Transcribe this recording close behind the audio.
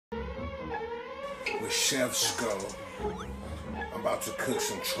with Chef Boskoe. I'm about to cook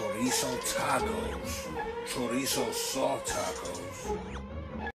some chorizo tacos, chorizo soft tacos.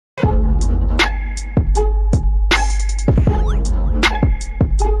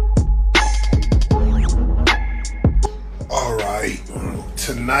 Alright,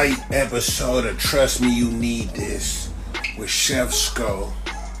 tonight episode of Trust Me You Need This with Chef Boskoe.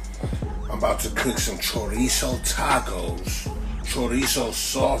 I'm about to cook some chorizo tacos, chorizo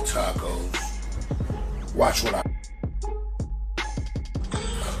soft tacos. Watch what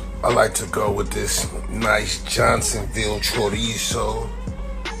I like to go with this nice Johnsonville chorizo.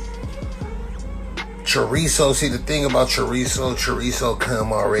 See, the thing about chorizo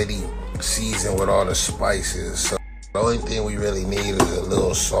come already seasoned with all the spices. So the only thing we really need is a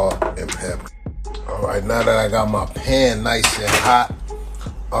little salt and pepper. All right, now that I got my pan nice and hot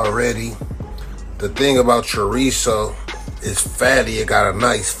already, the thing about chorizo is fatty. It got a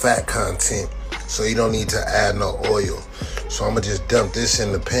nice fat content, so you don't need to add no oil. So I'm gonna just dump this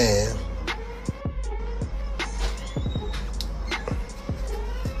in the pan.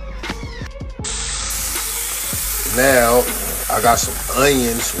 Now, I got some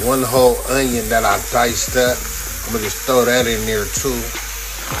onions, one whole onion that I diced up. I'm gonna just throw that in there too.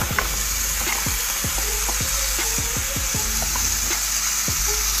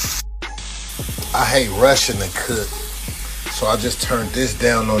 I hate rushing to cook, so I just turned this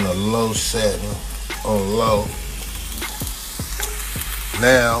down on the low setting, on low.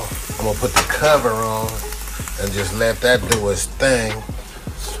 Now, I'm gonna put the cover on and just let that do its thing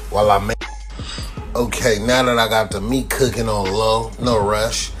while I make. Okay, now that I got the meat cooking on low, no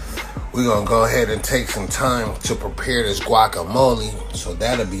rush, we're gonna go ahead and take some time to prepare this guacamole, so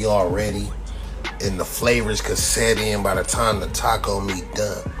that'll be all ready and the flavors could set in by the time the taco meat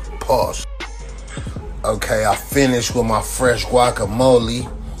done. Pause. Okay, I finished with my fresh guacamole.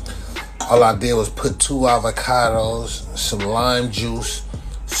 All I did was put 2 avocados, some lime juice,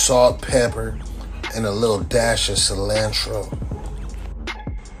 salt, pepper, and a little dash of cilantro.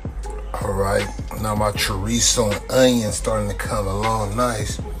 All right, now my chorizo and onion starting to come along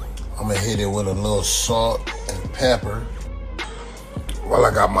nice. I'm gonna hit it with a little salt and pepper. While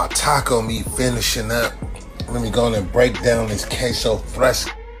I got my taco meat finishing up, let me go and break down this queso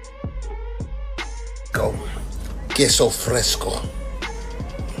fresco. Queso fresco.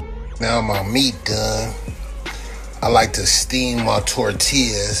 Now my meat done, I like to steam my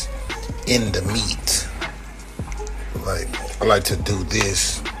tortillas in the meat. I like to do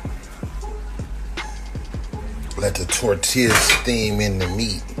this. Let the tortillas steam in the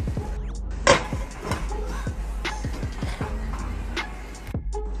meat.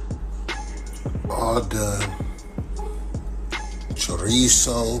 All done.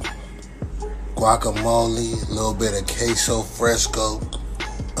 Chorizo, guacamole, a little bit of queso fresco,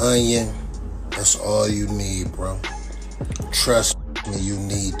 onion. That's all you need, bro. Trust me, you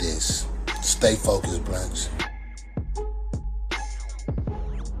need this. Stay focused, blacks.